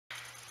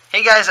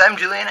Hey guys, I'm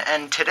Julian,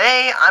 and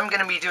today I'm going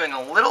to be doing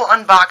a little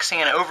unboxing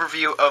and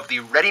overview of the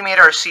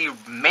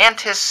ReadyMadeRC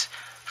Mantis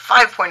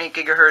 5.8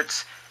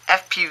 GHz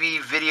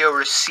FPV video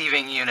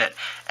receiving unit.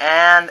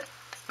 And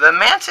the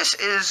Mantis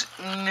is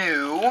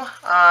new.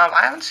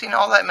 I haven't seen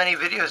all that many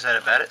videos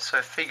out about it, so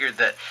I figured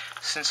that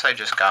since I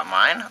just got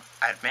mine,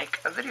 I'd make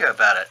a video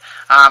about it.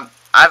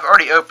 I've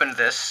already opened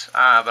this,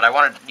 but I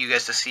wanted you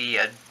guys to see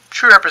a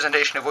true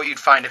representation of what you'd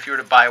find if you were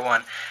to buy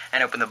one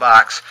and open the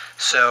box.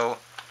 So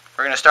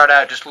we're going to start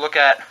out, just look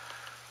at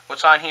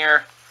what's on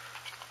here,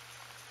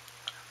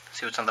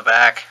 see what's on the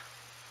back.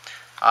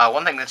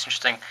 One thing that's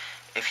interesting,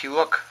 if you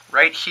look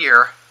right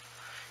here,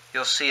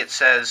 you'll see it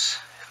says,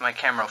 if my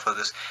camera will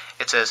focus,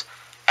 it says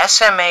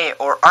SMA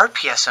or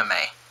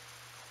RPSMA.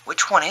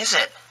 Which one is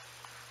it?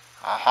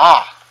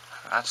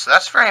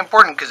 That's very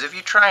important, because if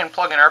you try and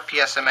plug an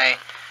RPSMA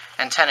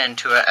antenna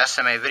into a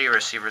SMA video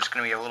receiver, it's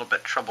going to be a little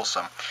bit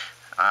troublesome.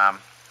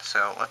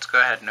 So let's go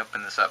ahead and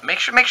open this up. Make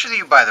sure that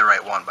you buy the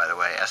right one, by the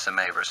way,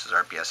 SMA versus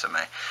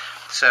RPSMA.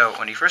 So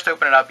when you first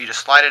open it up, you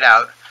just slide it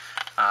out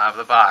of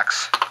the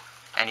box,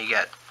 and you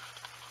get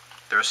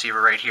the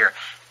receiver right here.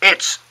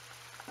 It's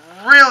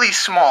really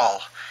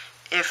small.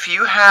 If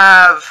you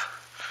have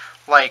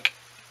like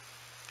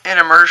an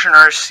Immersion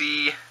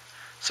RC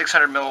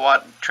 600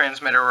 milliwatt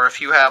transmitter, or if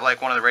you have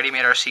like one of the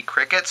ReadyMadeRC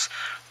Crickets,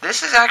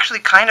 this is actually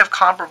kind of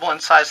comparable in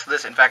size to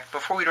this. In fact,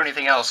 before we do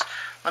anything else,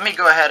 let me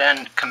go ahead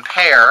and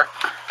compare.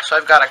 So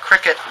I've got a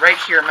Cricket right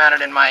here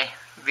mounted in my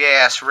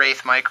VAS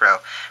Wraith Micro,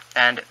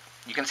 and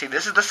you can see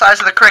this is the size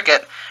of the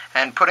Cricket,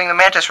 and putting the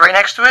Mantis right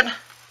next to it,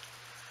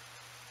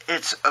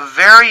 it's a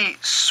very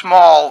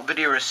small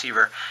video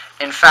receiver.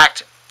 In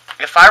fact,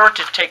 if I were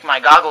to take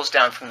my goggles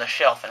down from the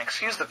shelf, and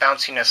excuse the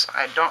bounciness,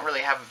 I don't really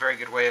have a very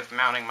good way of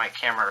mounting my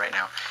camera right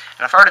now,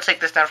 and if I were to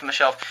take this down from the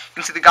shelf, you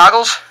can see the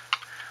goggles.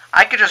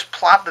 I could just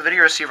plop the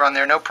video receiver on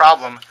there, no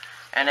problem,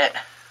 and it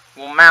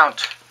will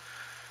mount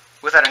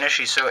without an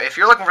issue. So if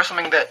you're looking for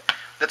something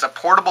that's a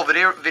portable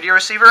video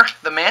receiver,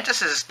 the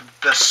Mantis is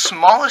the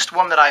smallest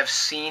one that I've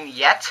seen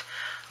yet.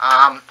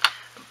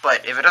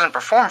 But if it doesn't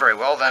perform very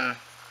well, then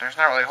there's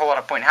not really a whole lot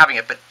of point in having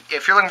it. But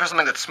if you're looking for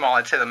something that's small,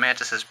 I'd say the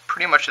Mantis is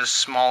pretty much as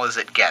small as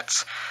it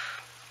gets.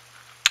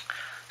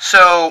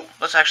 So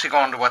let's actually go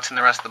on to what's in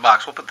the rest of the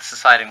box. We'll put this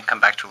aside and come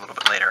back to it a little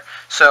bit later.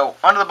 So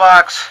onto the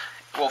box.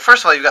 Well,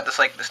 first of all, you've got this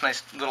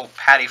nice little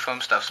patty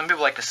foam stuff. Some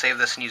people like to save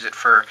this and use it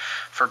for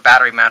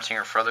battery mounting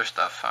or for other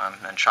stuff,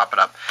 and chop it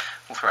up.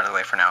 We'll throw it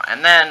away for now.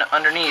 And then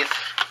underneath,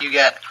 you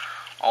get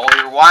all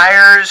your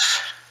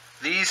wires,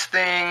 these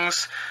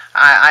things.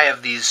 I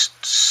have these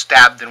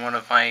stabbed in one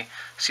of my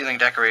ceiling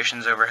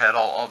decorations overhead.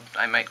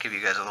 I might give you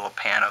guys a little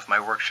pan of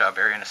my workshop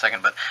area in a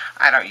second, but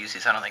I don't use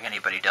these. I don't think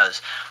anybody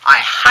does. I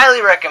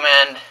highly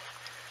recommend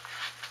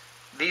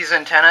these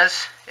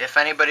antennas if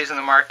anybody's in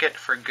the market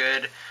for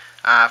good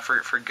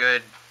for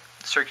good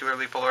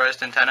circularly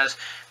polarized antennas.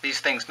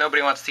 These things,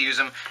 nobody wants to use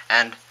them,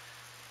 and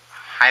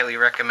highly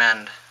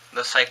recommend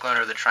the Cyclone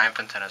or the Triumph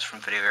antennas from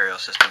Video Aerial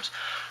Systems.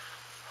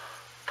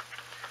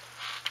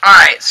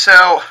 Alright,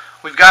 so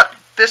we've got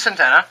this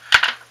antenna,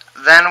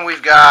 then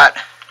we've got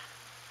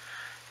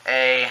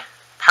a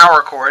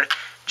power cord.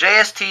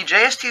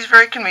 JST is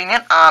very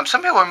convenient.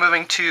 Some people are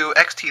moving to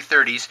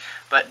XT30s,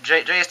 but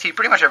JST,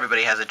 pretty much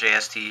everybody has a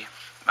JST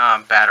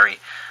battery.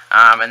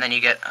 And then you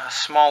get a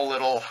small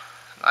little,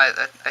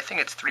 I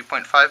think it's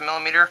 3.5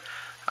 millimeter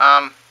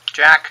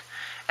jack,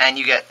 and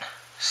you get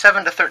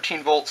 7 to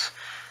 13 volts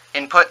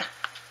input.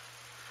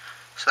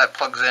 So that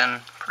plugs in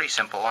pretty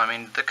simple. I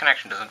mean, the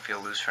connection doesn't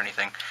feel loose or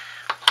anything.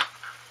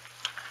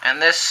 And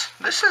this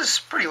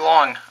is pretty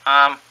long.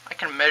 I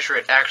can measure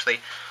it actually.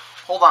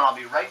 Hold on, I'll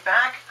be right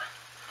back.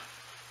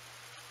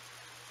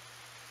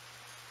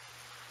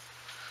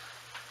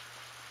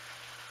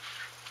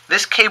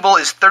 This cable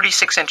is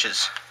 36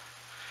 inches.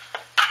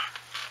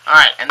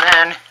 Alright, and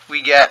then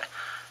we get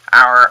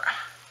our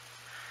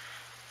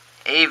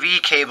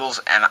AV cables,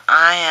 and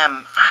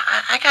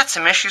I got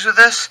some issues with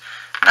this.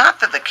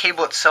 Not that the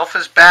cable itself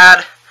is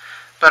bad,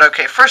 but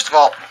okay, first of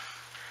all,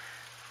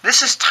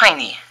 this is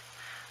tiny.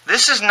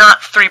 This is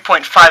not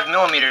 3.5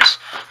 millimeters,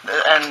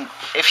 and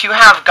if you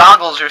have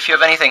goggles or if you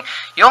have anything,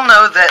 you'll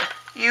know that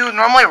you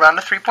normally run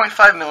a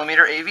 3.5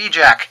 millimeter AV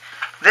jack.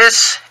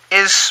 This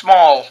is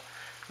small.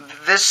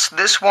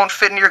 This won't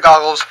fit in your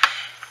goggles.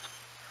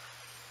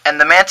 And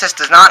the Mantis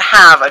does not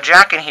have a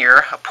jack in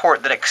here, a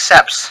port that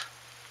accepts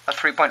a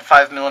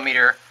 3.5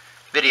 millimeter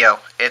video.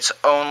 It's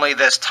only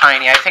this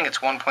tiny, I think it's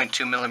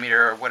 1.2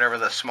 millimeter or whatever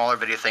the smaller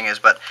video thing is,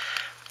 but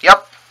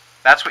yep,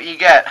 that's what you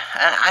get.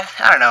 And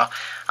I don't know.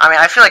 I mean,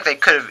 I feel like they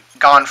could have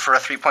gone for a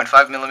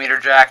 3.5 millimeter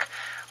jack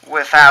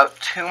without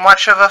too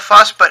much of a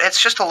fuss, but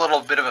it's just a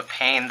little bit of a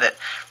pain that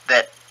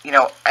you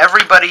know,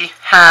 everybody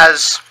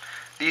has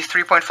these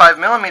 3.5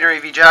 millimeter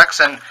AV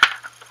jacks, and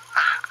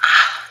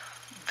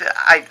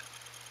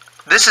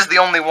this is the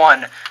only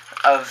one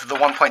of the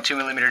 1.2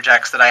 millimeter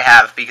jacks that I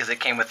have because it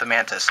came with the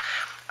Mantis.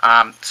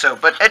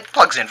 But it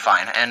plugs in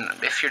fine, and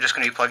if you're just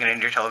going to be plugging it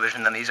into your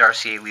television, then these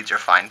RCA leads are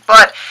fine.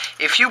 But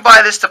if you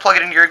buy this to plug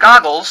it into your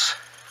goggles,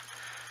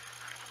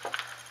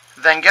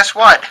 then guess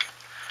what?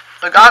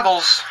 The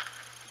goggles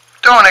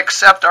don't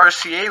accept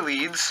RCA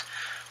leads,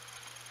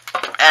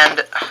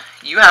 and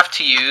you have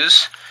to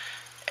use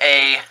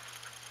a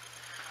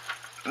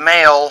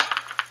male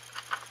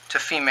to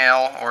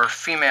female or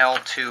female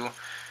to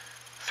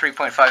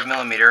 3.5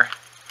 millimeter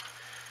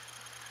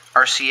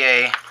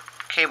RCA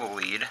cable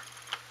lead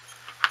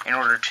in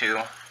order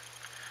to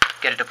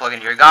get it to plug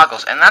into your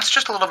goggles. And that's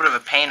just a little bit of a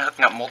pain,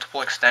 hooking up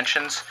multiple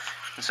extensions.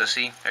 And so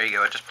see, there you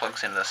go, it just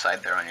plugs into the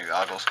side there on your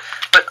goggles.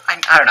 But I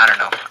don't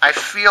know. I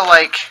feel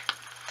like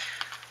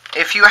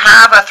if you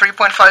have a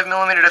 3.5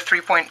 millimeter to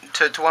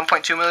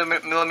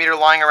 1.2 millimeter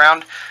lying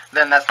around,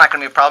 then that's not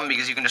going to be a problem,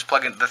 because you can just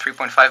plug in the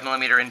 3.5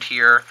 millimeter into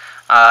your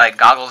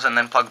goggles and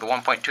then plug the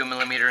 1.2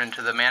 millimeter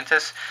into the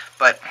Mantis.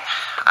 But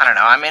I don't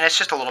know. I mean, it's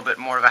just a little bit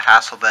more of a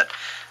hassle that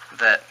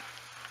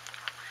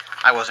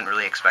I wasn't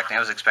really expecting. I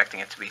was expecting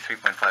it to be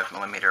 3.5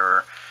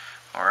 millimeter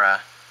or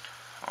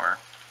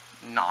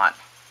not,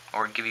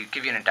 or give you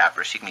an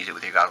adapter so you can use it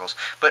with your goggles.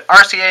 But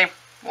RCA,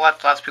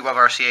 lots of people have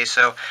RCA,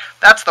 so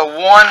that's the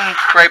one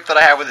gripe that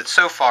I have with it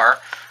so far.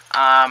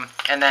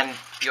 And then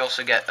you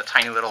also get a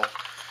tiny little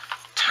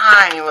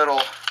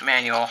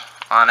manual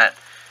on it.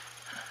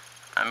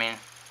 I mean,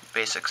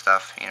 basic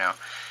stuff, you know.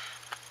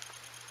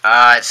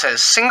 It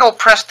says single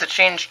press to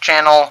change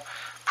channel,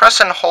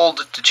 press and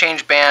hold to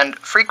change band,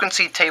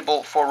 frequency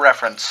table for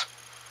reference.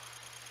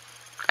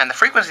 And the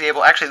frequency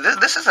table, actually,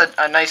 this is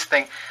a nice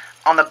thing.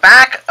 On the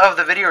back of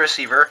the video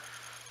receiver,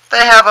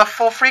 they have a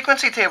full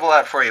frequency table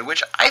out for you,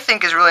 which I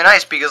think is really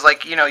nice, because,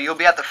 like, you know, you'll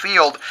be at the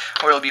field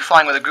or you'll be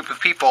flying with a group of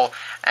people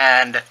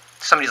and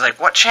somebody's like,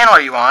 what channel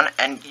are you on?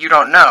 And you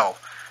don't know.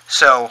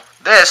 So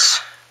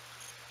this,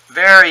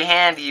 very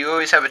handy. You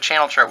always have a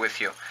channel chart with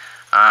you,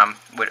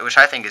 which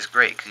I think is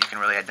great, because you can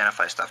really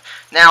identify stuff.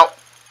 Now,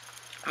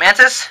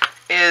 Mantis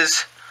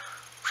is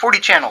 40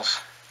 channels.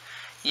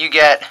 You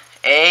get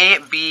A,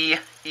 B,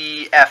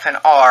 E, F, and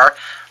R.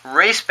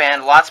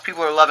 Raceband, lots of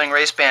people are loving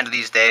raceband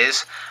these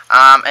days,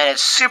 and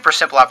it's super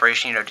simple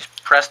operation. You know,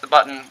 just press the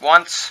button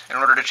once in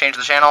order to change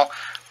the channel,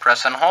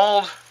 press and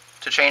hold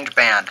to change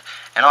band.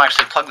 And I'll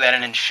actually plug that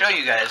in and show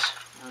you guys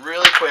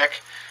really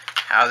quick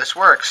how this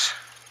works.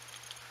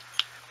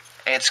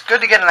 It's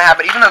good to get in the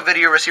habit, even though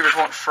video receivers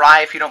won't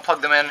fry if you don't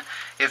plug them in.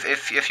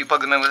 If you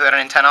plug them in without an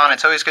antenna on,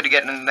 it's always good to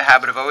get in the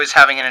habit of always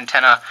having an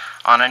antenna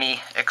on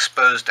any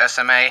exposed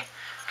SMA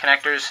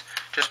connectors,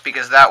 just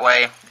because that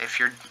way, if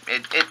you're,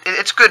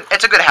 it's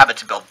a good habit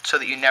to build, so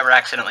that you never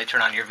accidentally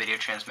turn on your video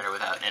transmitter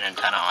without an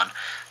antenna on.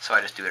 So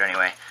I just do it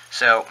anyway.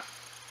 So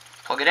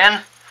plug it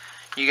in.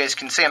 You guys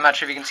can see, I'm not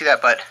sure if you can see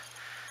that, but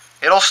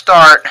it'll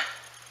start.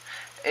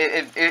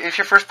 If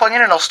you're first plugging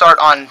in, it'll start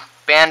on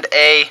band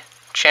A,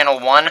 channel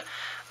 1.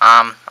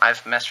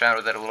 I've messed around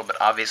with it a little bit,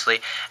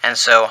 obviously, and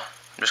so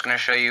I'm just going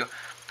to show you.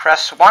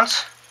 Press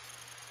once,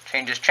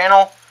 changes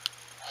channel,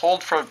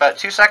 hold for about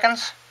 2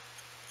 seconds,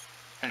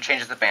 and it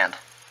changes the band.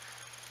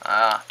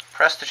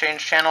 Press to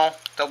change channel,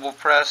 double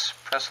press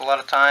a lot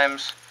of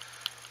times,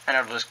 and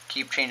it'll just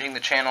keep changing the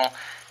channel.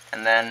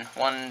 And then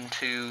 1,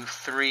 2,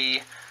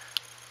 3,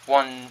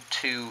 1,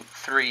 2,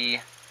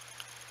 3.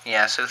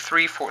 Yeah, so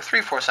 3, 4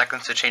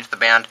 seconds to change the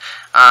band.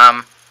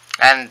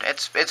 And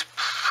it's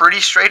pretty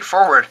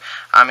straightforward.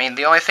 I mean,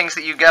 the only things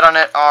that you get on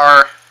it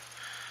are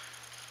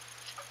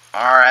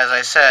as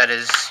I said,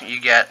 is you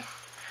get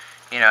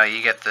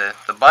the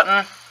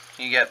button,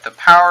 you get the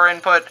power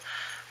input,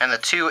 and the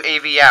 2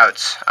 AV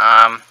outs.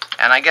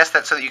 And I guess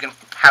that's so that you can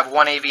have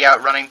one AV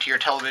out running to your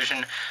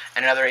television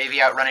and another AV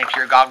out running to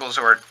your goggles,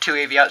 or 2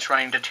 AV outs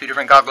running to 2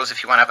 different goggles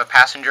if you want to have a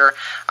passenger.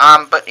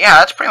 But yeah,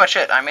 that's pretty much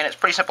it. I mean, it's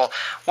pretty simple.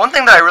 One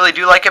thing that I really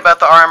do like about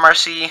the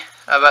RMRC,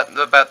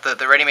 about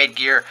the ready-made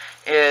gear,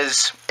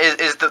 is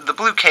the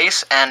blue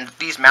case and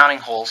these mounting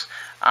holes.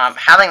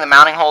 Having the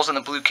mounting holes in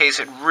the blue case,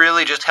 it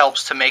really just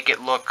helps to make it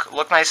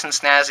look nice and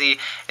snazzy.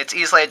 It's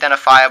easily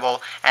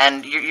identifiable,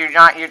 and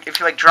if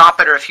you like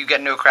drop it or if you get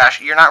into a crash,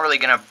 you're not really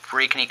going to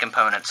break any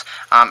components.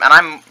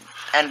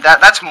 And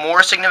that's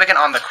more significant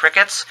on the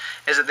Crickets,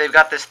 is that they've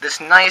got this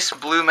nice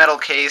blue metal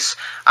case,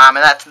 and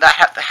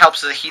that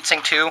helps as a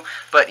heatsink too.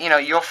 But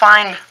you'll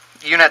find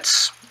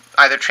units,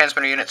 either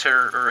transmitter units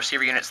or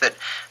receiver units, that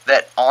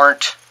are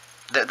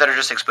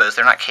just exposed.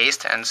 They're not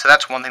cased, and so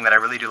that's one thing that I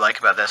really do like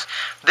about this.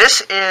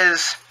 This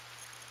is,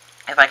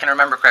 if I can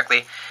remember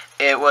correctly,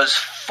 it was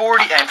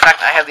 40. In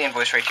fact, I have the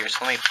invoice right here,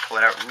 so let me pull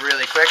it out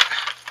really quick.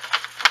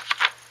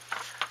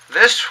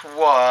 This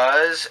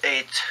was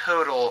a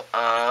total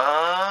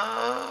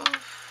of,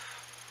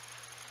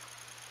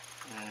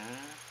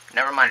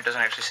 never mind, it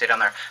doesn't actually say down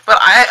there, but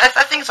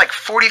I think it's like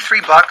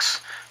 $43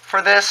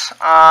 for this.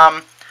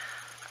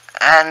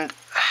 And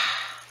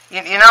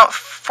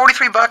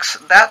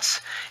 $43,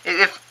 that's,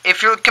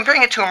 if you're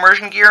comparing it to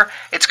immersion gear,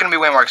 it's going to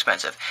be way more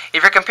expensive.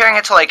 If you're comparing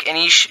it to like an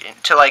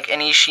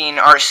Eachine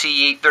RC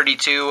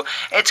 832,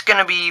 it's going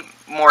to be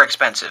more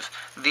expensive.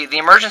 The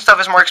immersion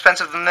stuff is more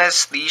expensive than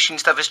this. The Eachine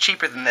stuff is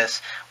cheaper than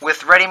this. With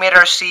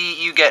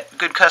ReadyMadeRC, you get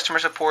good customer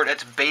support.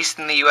 It's based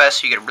in the US,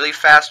 so you get really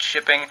fast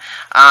shipping.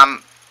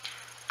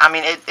 I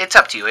mean, it's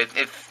up to you.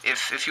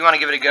 If you want to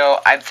give it a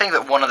go, I think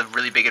that one of the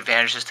really big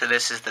advantages to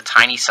this is the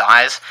tiny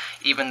size,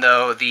 even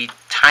though the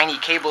tiny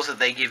cables that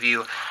they give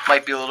you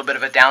might be a little bit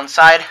of a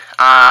downside.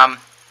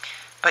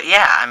 But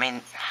yeah, I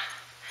mean,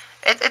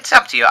 it's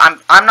up to you.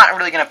 I'm not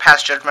really going to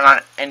pass judgment on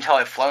it until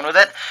I've flown with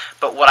it,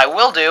 but what I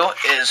will do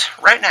is,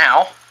 right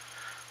now,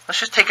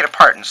 let's just take it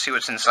apart and see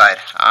what's inside.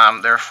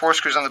 There are 4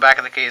 screws on the back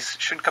of the case.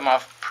 It should come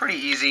off pretty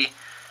easy.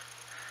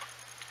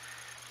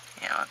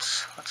 Yeah,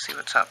 let's see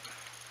what's up.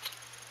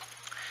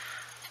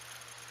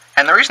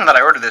 And the reason that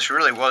I ordered this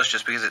really was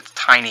just because it's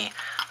tiny.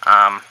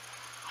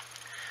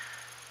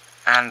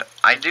 And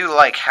I do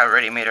like how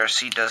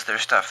ReadyMadeRC does their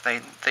stuff.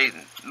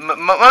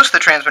 Most of the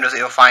transmitters that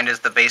you'll find is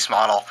the base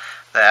model,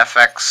 the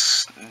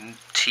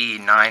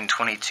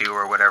FXT922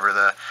 or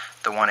whatever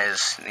the one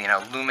is. You know,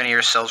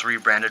 Lumineer sells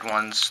rebranded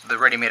ones. The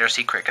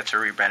ReadyMadeRC crickets are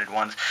rebranded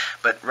ones.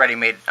 But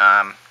ReadyMade,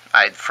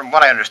 from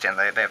what I understand,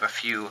 they have a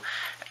few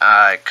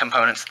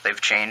components that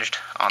they've changed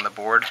on the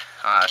board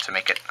to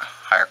make it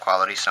higher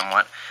quality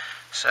somewhat.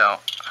 So,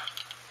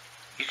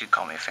 you could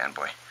call me a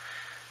fanboy.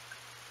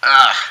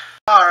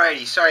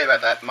 Alrighty, sorry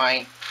about that.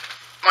 My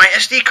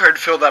SD card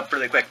filled up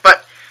really quick.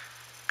 But,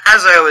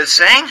 as I was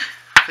saying,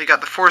 we got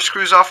the 4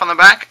 screws off on the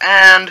back,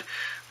 and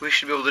we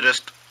should be able to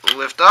just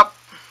lift up.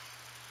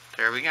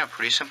 There we go,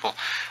 pretty simple.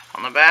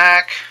 On the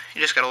back,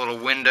 you just got a little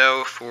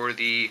window for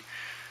the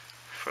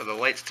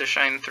lights to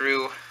shine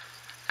through,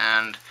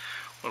 and a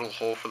little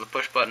hole for the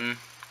push button.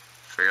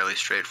 Fairly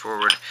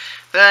straightforward.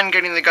 Then,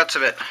 getting the guts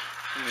of it.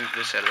 Move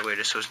this out of the way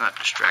just so it's not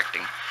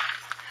distracting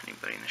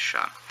anybody in the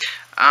shot.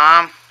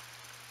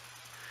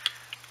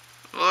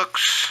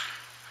 Looks,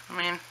 I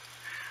mean,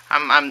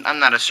 I'm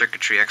not a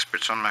circuitry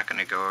expert, so I'm not going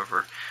to go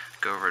over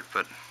it,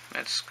 but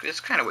it's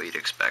kind of what you'd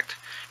expect.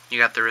 You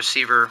got the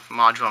receiver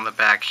module on the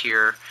back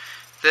here.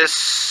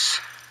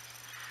 This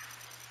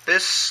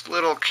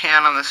little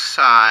can on the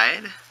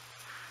side,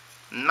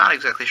 I'm not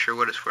exactly sure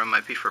what it's for. It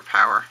might be for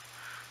power,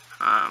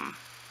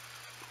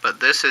 but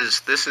this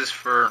is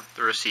for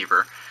the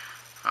receiver.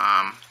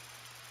 And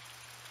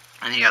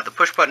you got the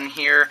push button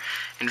here.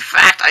 In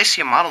fact, I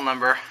see a model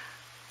number.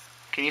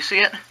 Can you see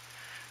it?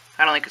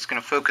 I don't think it's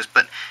going to focus,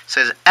 but it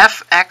says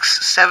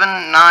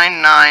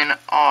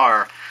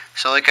FX799R.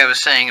 So like I was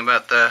saying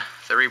about the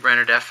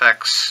rebranded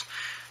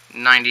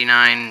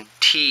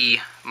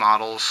FX99T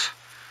models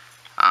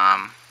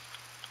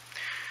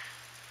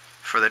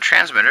for the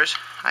transmitters,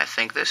 I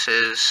think this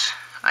is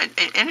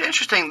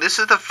interesting. This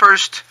is the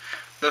first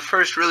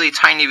really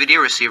tiny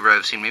video receiver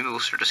I've seen. Maybe we'll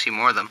start to see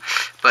more of them.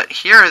 But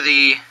here are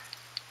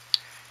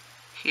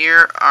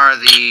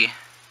the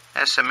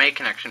SMA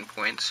connection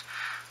points.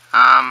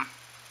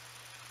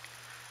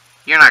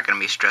 You're not going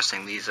to be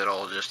stressing these at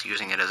all, just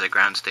using it as a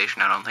ground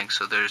station, I don't think,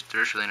 so there's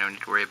really no need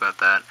to worry about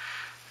that.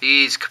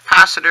 These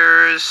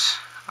capacitors,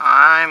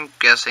 I'm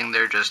guessing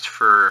they're just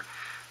for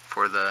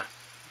the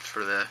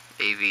AV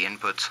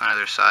inputs on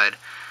either side.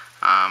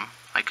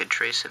 I could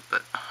trace it,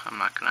 but I'm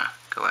not going to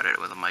go at it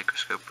with a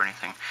microscope or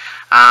anything.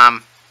 I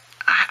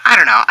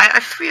don't know. I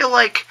feel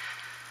like,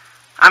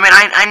 I mean,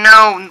 I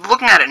know,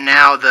 looking at it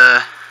now,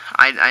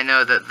 I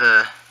know that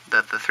the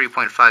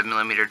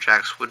 3.5mm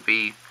jacks would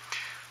be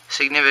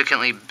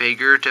significantly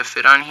bigger to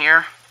fit on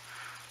here.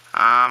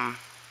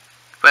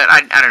 But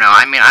I don't know.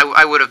 I mean,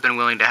 I would have been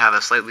willing to have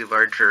a slightly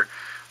larger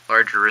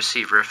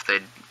receiver if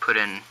they'd put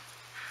in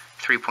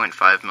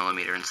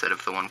 3.5mm instead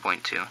of the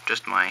 1.2.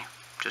 Just my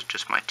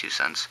 2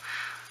 cents.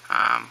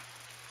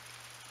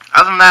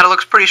 Other than that, it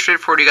looks pretty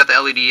straightforward. You got the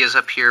LEDs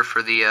up here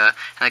for the and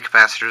the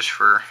capacitors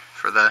for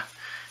the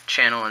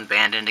channel and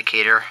band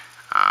indicator.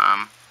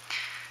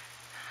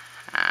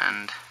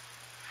 And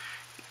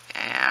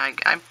yeah,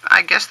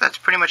 I guess that's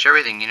pretty much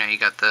everything. You know, you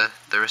got the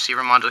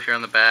receiver module here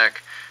on the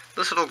back.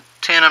 This little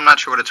tin, I'm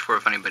not sure what it's for.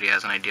 If anybody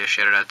has an idea,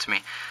 shout it out to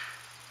me.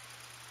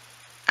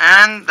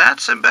 And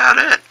that's about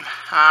it.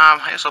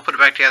 I guess I'll put it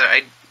back together.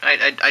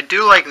 I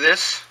do like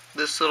this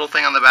little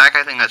thing on the back.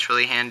 I think that's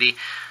really handy.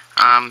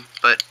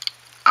 But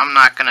I'm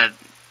not gonna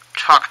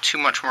talk too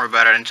much more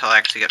about it until I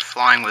actually get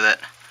flying with it.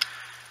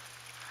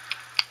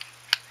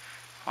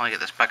 While I get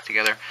this back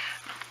together.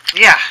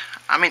 Yeah,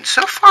 I mean,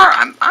 so far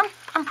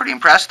I'm pretty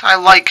impressed. I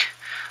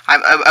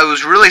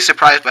was really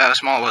surprised by how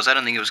small it was. I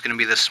didn't think it was going to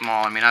be this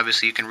small. I mean,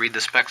 obviously you can read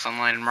the specs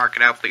online and mark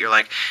it out, but you're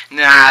like,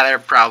 nah, they're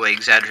probably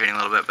exaggerating a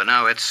little bit. But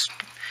no, it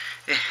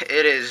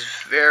is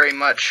very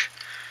much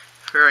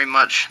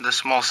the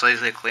small size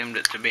they claimed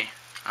it to be.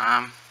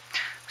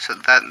 So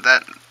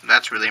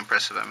that's really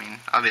impressive. I mean,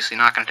 obviously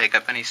not going to take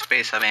up any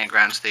space having a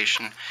ground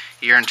station.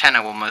 Your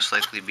antenna will most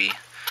likely be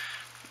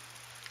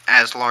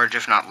as large,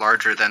 if not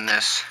larger, than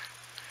this.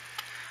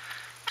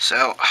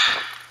 So,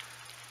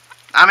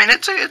 I mean,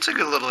 it's a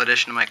good little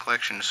addition to my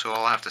collection, so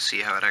I'll have to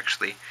see how it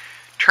actually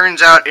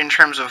turns out in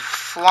terms of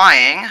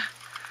flying.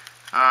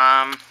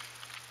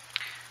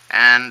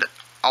 And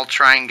I'll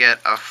try and get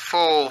a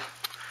full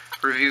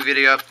review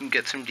video up and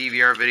get some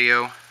DVR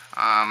video.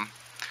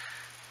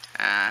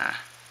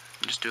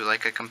 Just do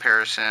like a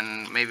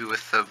comparison, maybe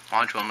with the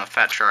module and the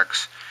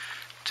fatsharks,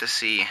 to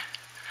see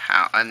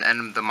how,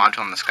 and the module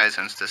on the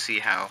skyzones to see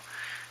how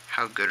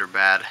good or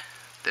bad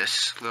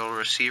this little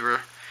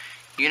receiver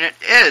unit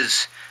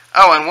is.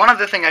 Oh, and one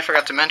other thing I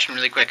forgot to mention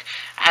really quick.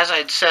 As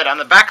I'd said, on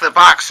the back of the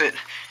box,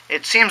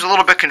 it seems a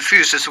little bit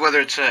confused as to whether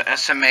it's a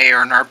SMA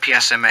or an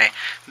RPSMA.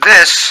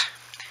 This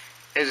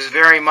is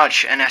very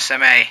much an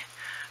SMA,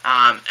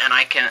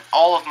 and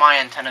all of my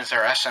antennas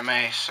are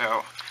SMA,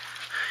 so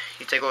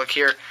you take a look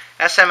here.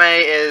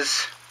 SMA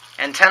is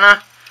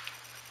antenna,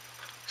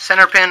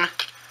 center pin,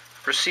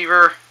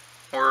 receiver,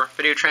 or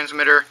video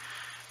transmitter,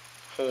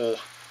 hole.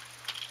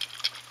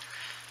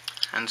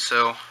 And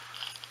so it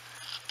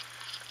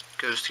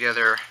goes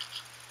together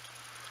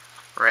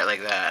right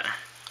like that.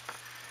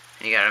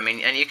 And you got,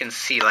 and you can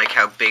see like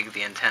how big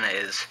the antenna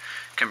is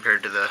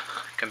compared to the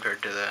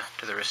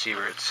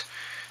receiver. It's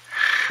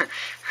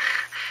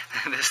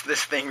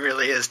this thing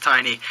really is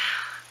tiny.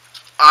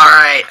 All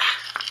right,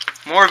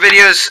 more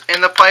videos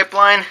in the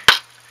pipeline,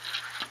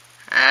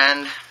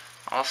 and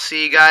I'll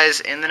see you guys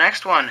in the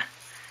next one.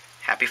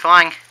 Happy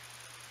flying.